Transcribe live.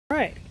All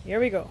right, here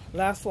we go.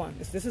 Last one.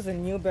 This is a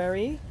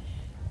Newberry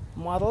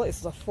model.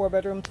 It's a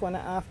 4-bedroom,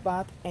 2.5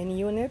 bath N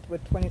unit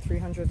with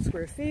 2,300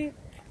 square feet.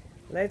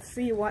 Let's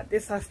see what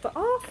this has to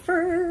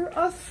offer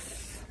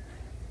us.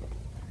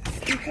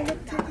 Take a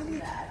look, take a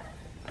look.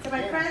 So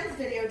my friend's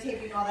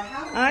videotaping all the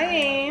houses. I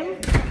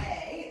am.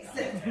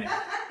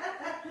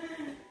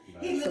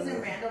 He lives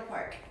in Randall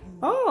Park.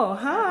 Oh,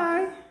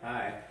 hi.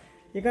 Hi.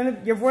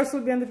 Your voice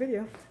will be on the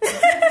video.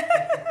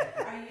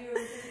 Are you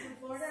in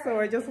Florida? So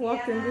I just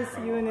walked in this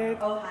unit,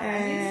 Oh, hi.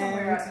 And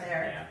somewhere up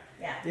there.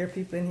 Yeah. there are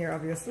people in here,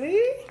 obviously.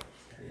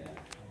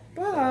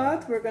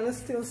 But we're gonna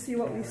still see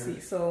what we see.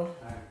 So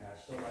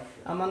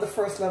I'm on the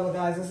first level,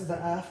 guys. This is the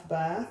aft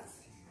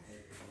bath.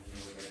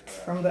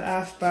 From the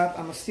aft bath,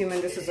 I'm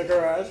assuming this is a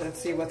garage. Let's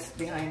see what's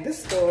behind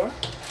this door.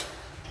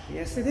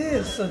 Yes, it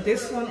is. So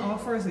this one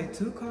offers a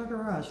 2-car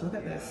garage. Look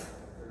at this.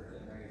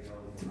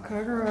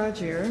 2-car garage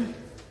here.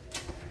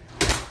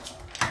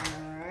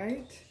 All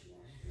right.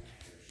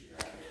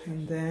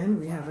 And then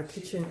we have a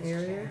kitchen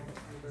area.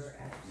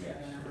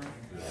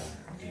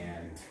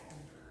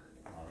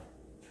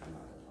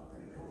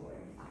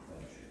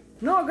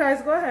 No,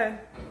 guys, go ahead.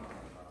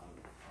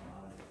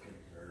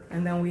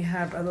 And then we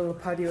have a little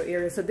patio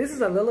area. So this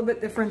is a little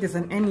bit different. It's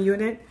an N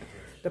unit.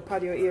 The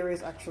patio area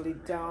is actually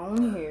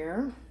down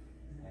here.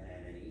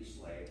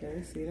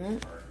 Okay, see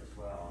that?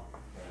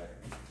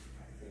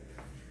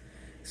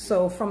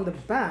 So from the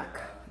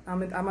back,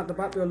 I'm at the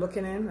back we're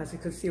looking in. As you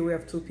can see, we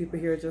have 2 people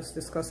here just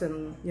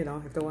discussing, you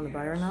know, if they want to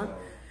buy or not.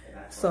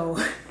 So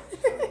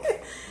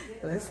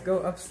let's go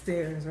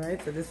upstairs,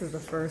 right? So this is the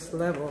first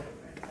level.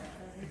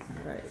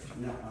 All right.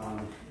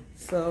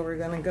 So we're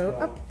gonna go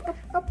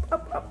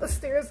up the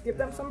stairs, give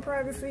them some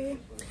privacy.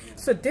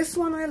 So this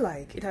one I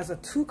like. It has a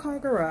 2-car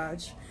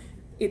garage.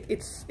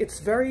 It's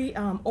very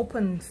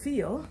open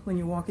feel when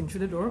you walk in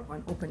through the door,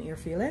 an open air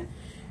feeling.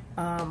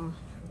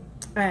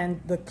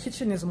 And the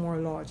kitchen is more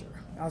larger,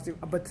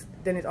 but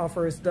then it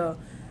offers the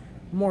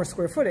more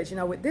square footage.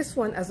 Now with this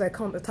one, as I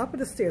come to the top of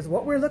the stairs,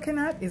 what we're looking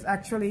at is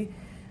actually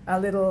a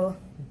little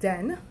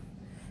den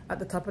at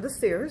the top of the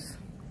stairs.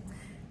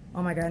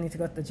 Oh my God, I need to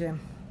go to the gym.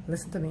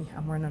 Listen to me,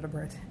 I'm running out of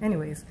breath.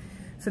 Anyways,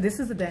 so this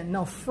is the den.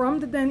 Now from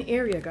the den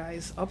area,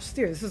 guys,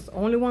 upstairs, this is the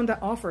only one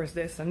that offers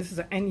this, and this is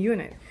an N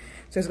unit.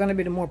 So it's gonna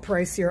be the more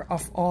pricier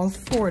of all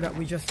 4 that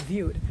we just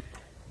viewed.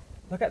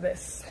 Look at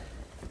this.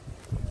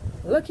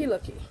 Looky,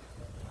 looky.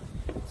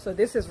 So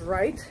this is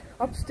right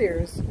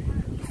upstairs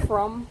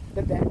from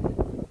the den.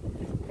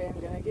 Okay, I'm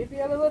gonna give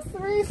you a little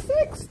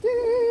 360.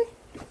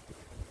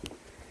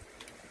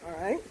 All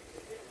right.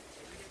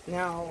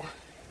 Now,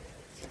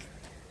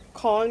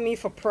 call me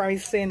for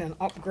pricing and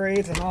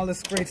upgrades and all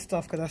this great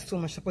stuff because that's too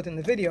much to put in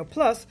the video.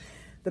 Plus,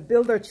 the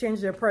builder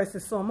changed their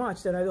prices so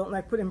much that I don't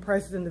like putting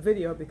prices in the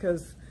video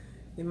because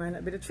it might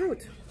not be the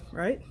truth,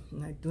 right?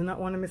 And I do not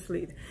want to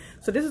mislead.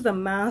 So this is the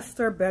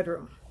master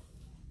bedroom.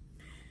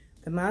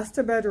 The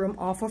master bedroom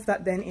off of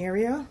that den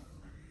area.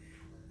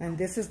 And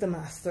this is the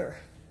master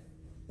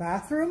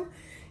bathroom.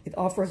 It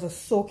offers a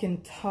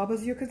soak-in tub,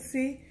 as you could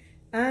see,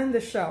 and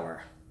the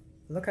shower.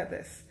 Look at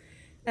this.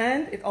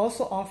 And it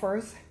also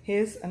offers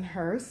his and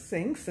her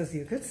sinks, as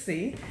you could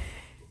see.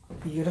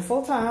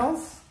 Beautiful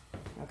tiles.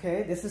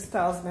 Okay, this is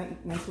tiles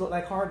meant to look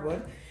like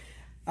hardwood.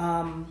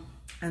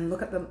 And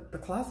look at the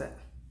closet.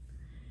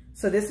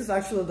 So this is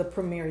actually the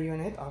premier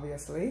unit,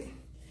 obviously.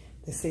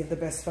 They saved the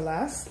best for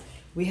last.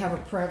 We have a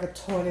private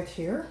toilet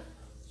here.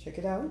 Check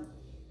it out.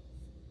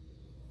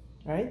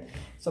 Right?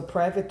 So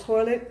private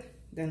toilet,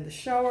 then the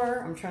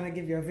shower. I'm trying to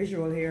give you a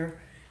visual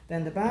here.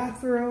 Then the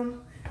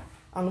bathroom.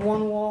 On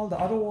one wall, the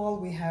other wall,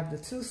 we have the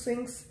 2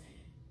 sinks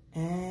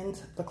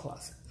and the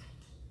closet.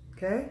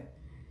 Okay?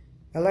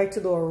 I like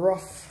to do a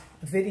rough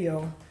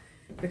video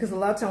because a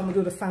lot of times when we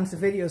do the fancy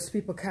videos,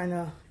 people kind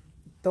of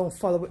don't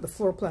follow with the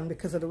floor plan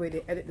because of the way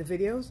they edit the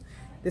videos.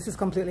 This is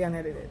completely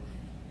unedited.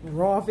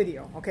 Raw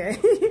video, okay?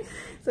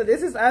 So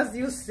this is as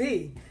you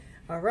see.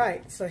 All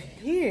right, so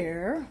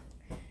here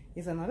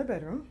is another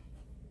bedroom.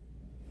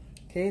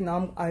 Okay,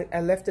 now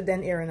I left the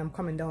den area and I'm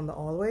coming down the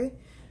hallway.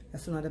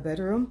 That's another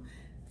bedroom.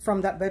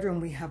 From that bedroom,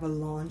 we have a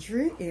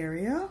laundry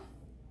area.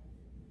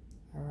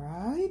 All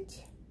right.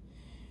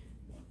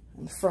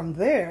 And from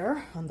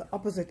there, on the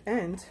opposite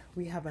end,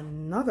 we have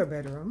another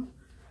bedroom.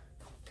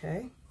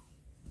 Okay.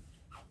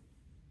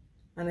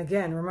 And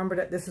again, remember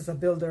that this is a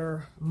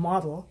builder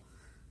model.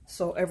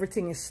 So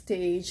everything is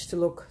staged to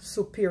look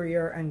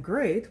superior and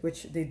great,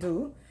 which they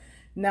do.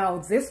 Now,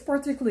 this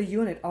particular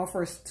unit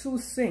offers 2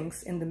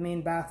 sinks in the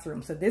main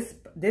bathroom. So this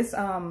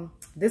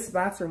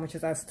bathroom, which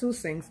has 2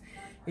 sinks,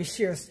 it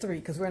shares 3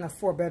 because we're in a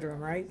 4-bedroom,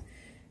 right?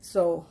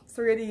 So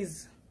 3 of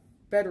these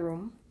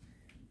bedroom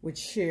would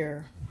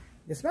share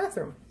this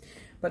bathroom.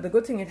 But the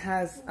good thing, it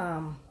has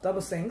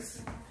double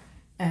sinks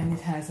and it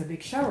has a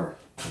big shower.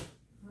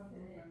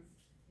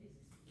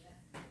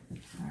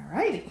 All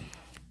righty.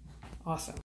 Awesome.